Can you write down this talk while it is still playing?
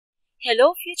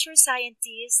Hello, future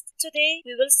scientists! Today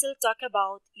we will still talk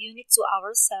about unique to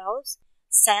ourselves,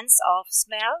 sense of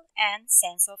smell and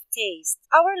sense of taste.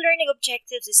 Our learning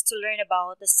objectives is to learn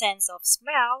about the sense of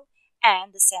smell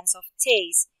and the sense of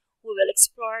taste. We will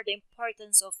explore the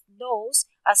importance of nose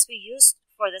as we use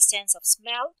for the sense of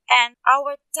smell and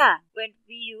our tongue when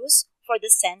we use for the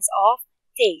sense of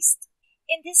taste.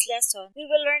 In this lesson, we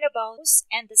will learn about nose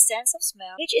and the sense of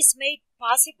smell, which is made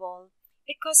possible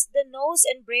because the nose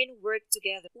and brain work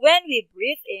together. When we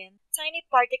breathe in, tiny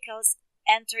particles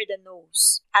enter the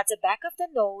nose. At the back of the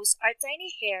nose are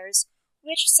tiny hairs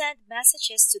which send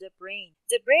messages to the brain.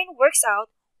 The brain works out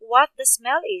what the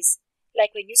smell is,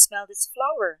 like when you smell this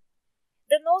flower.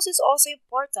 The nose is also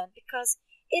important because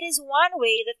it is one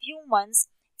way that humans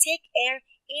take air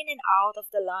in and out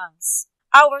of the lungs.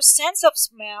 Our sense of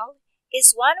smell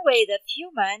is one way that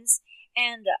humans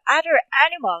and other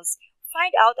animals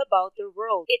find out about the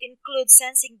world. It includes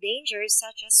sensing dangers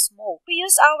such as smoke. We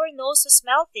use our nose to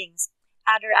smell things.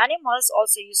 Other animals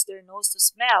also use their nose to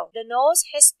smell. The nose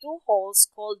has two holes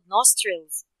called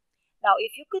nostrils. Now,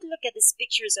 if you could look at these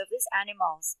pictures of these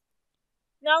animals.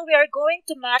 Now, we are going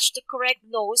to match the correct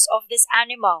nose of these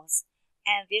animals.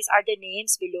 And these are the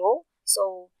names below.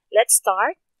 So, let's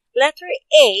start. Letter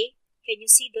A, can you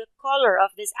see the color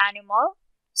of this animal?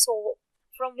 So,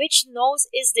 from which nose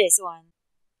is this one?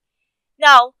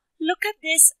 Now, look at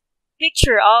this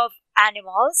picture of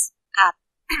animals. Cat.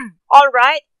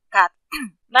 Alright, cat.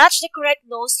 Match the correct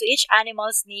nose to each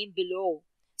animal's name below.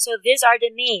 So these are the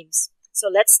names. So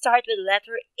let's start with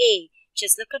letter A.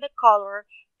 Just look at the color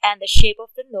and the shape of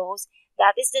the nose.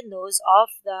 That is the nose of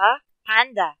the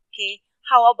panda. Okay.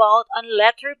 How about on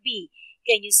letter B?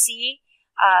 Can you see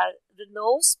the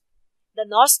nose? The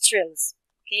nostrils,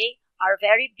 okay, are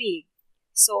very big.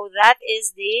 So that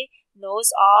is the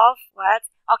nose of what?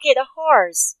 Okay, the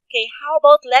horse. Okay, how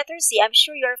about letter C? I'm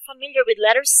sure you're familiar with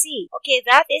letter C. Okay,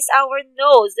 that is our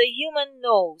nose, the human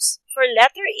nose. For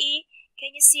letter E,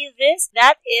 can you see this?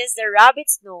 That is the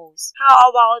rabbit's nose. How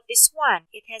about this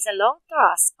one? It has a long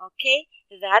tusk. Okay,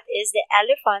 that is the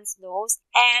elephant's nose.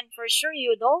 And for sure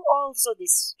you know also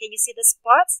this. Can you see the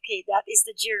spots? Okay, that is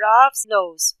the giraffe's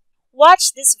nose.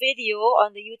 Watch this video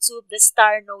on the YouTube, The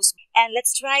Star Nose, and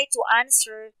let's try to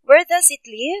answer where does it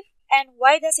live and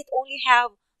why does it only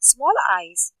have small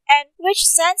eyes? And which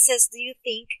senses do you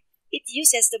think it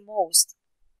uses the most?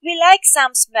 We like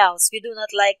some smells, we do not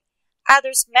like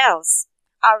other smells.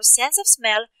 Our sense of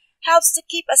smell helps to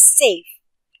keep us safe.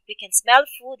 We can smell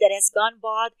food that has gone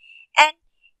bad, and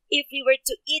if we were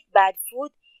to eat bad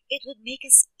food, it would make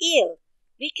us ill.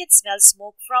 We can smell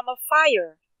smoke from a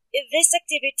fire. In this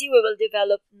activity, we will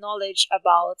develop knowledge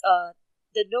about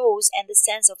the nose and the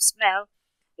sense of smell,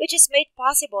 which is made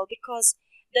possible because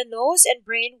the nose and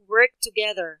brain work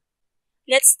together.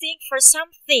 Let's think for some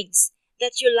things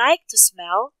that you like to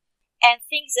smell and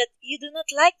things that you do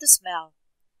not like to smell.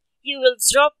 You will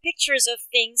draw pictures of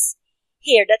things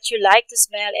here that you like to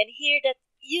smell and here that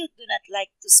you do not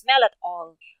like to smell at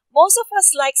all. Most of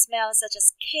us like smells such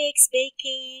as cakes,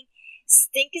 baking.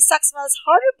 Stinky sock smells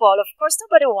horrible. Of course,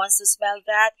 nobody wants to smell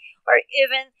that. Or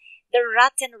even the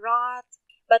rotten rot.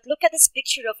 But look at this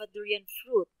picture of a durian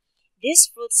fruit. This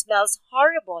fruit smells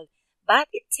horrible, but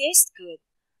it tastes good.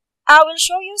 I will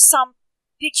show you some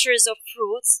pictures of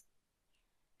fruits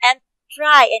and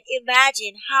try and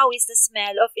imagine how is the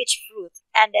smell of each fruit.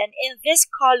 And then in this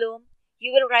column,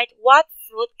 you will write what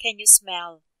fruit can you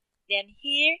smell. Then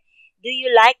here, do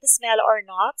you like the smell or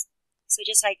not? So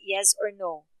just write yes or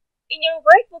no. In your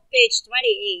workbook page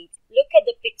 28, look at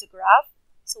the pictograph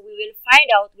so we will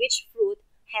find out which fruit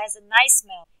has a nice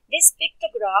smell. This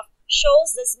pictograph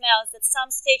shows the smells that some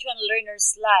stage 1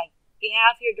 learners like. We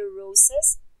have here the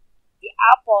roses, the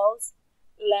apples,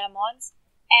 lemons,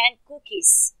 and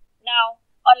cookies. Now,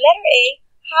 on letter A,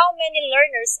 how many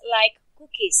learners like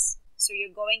cookies? So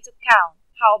you're going to count.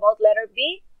 How about letter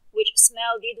B? Which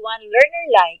smell did one learner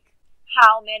like?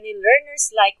 How many learners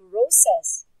like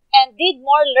roses? And did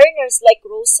more learners like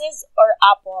roses or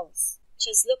apples?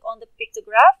 Just look on the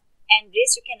pictograph and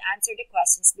this you can answer the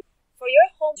questions. For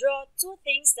your home, draw two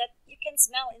things that you can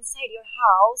smell inside your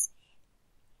house.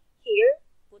 Here,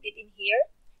 put it in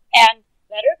here. And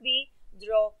letter B,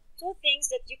 draw two things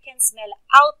that you can smell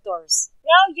outdoors.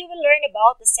 Now you will learn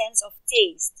about the sense of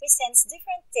taste. We sense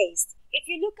different tastes. If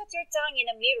you look at your tongue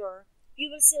in a mirror, you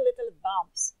will see little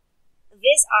bumps.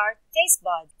 These are taste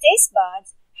buds. Taste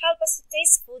buds help us to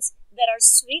taste foods that are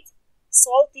sweet,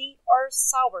 salty, or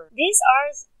sour. These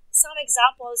are some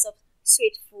examples of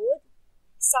sweet food,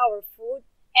 sour food,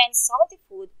 and salty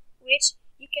food, which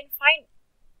you can find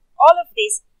all of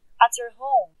this at your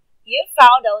home. You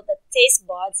found out that taste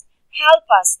buds help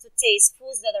us to taste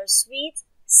foods that are sweet,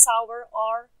 sour,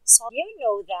 or salty. You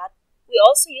know that we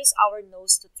also use our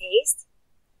nose to taste?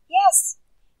 Yes,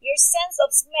 your sense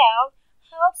of smell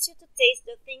helps you to taste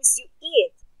the things you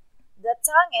eat. The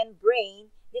tongue and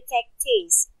brain detect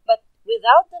taste, but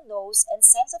without the nose and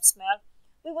sense of smell,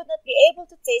 we would not be able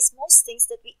to taste most things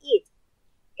that we eat.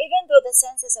 Even though the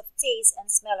senses of taste and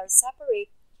smell are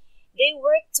separate, they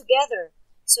work together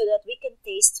so that we can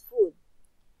taste food.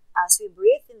 As we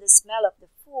breathe in the smell of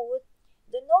the food,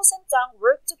 the nose and tongue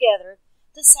work together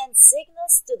to send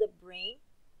signals to the brain,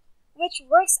 which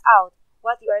works out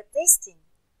what you are tasting.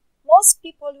 Most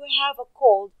people who have a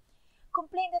cold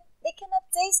complain that they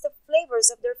cannot taste the flavors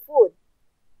of their food.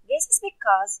 This is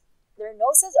because their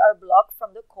noses are blocked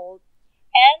from the cold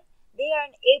and they are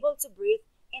unable to breathe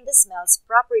in the smells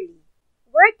properly.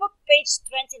 Workbook page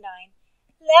 29.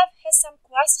 Lev has some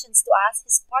questions to ask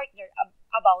his partner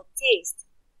about taste.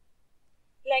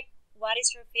 Like, what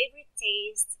is your favorite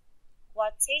taste?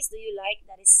 What taste do you like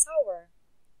that is sour?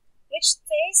 Which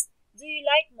taste do you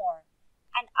like more,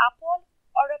 an apple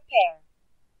or a pear?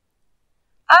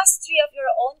 Ask 3 of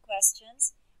your own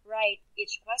questions. Write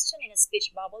each question in a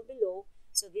speech bubble below.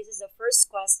 So this is the first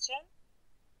question.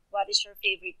 What is your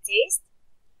favorite taste?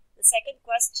 The second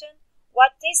question,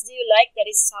 what taste do you like that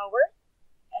is sour?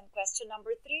 And question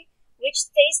number 3, which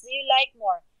taste do you like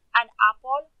more, an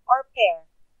apple or pear?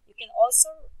 You can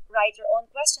also write your own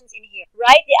questions in here.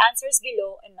 Write the answers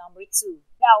below in number 2.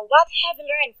 Now, what have you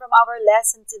learned from our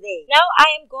lesson today? Now,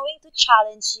 I am going to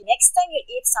challenge you. Next time you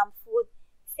eat some food,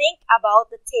 think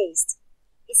about the taste.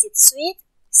 Is it sweet,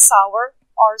 sour,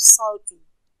 or salty?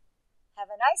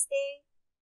 Have a nice day.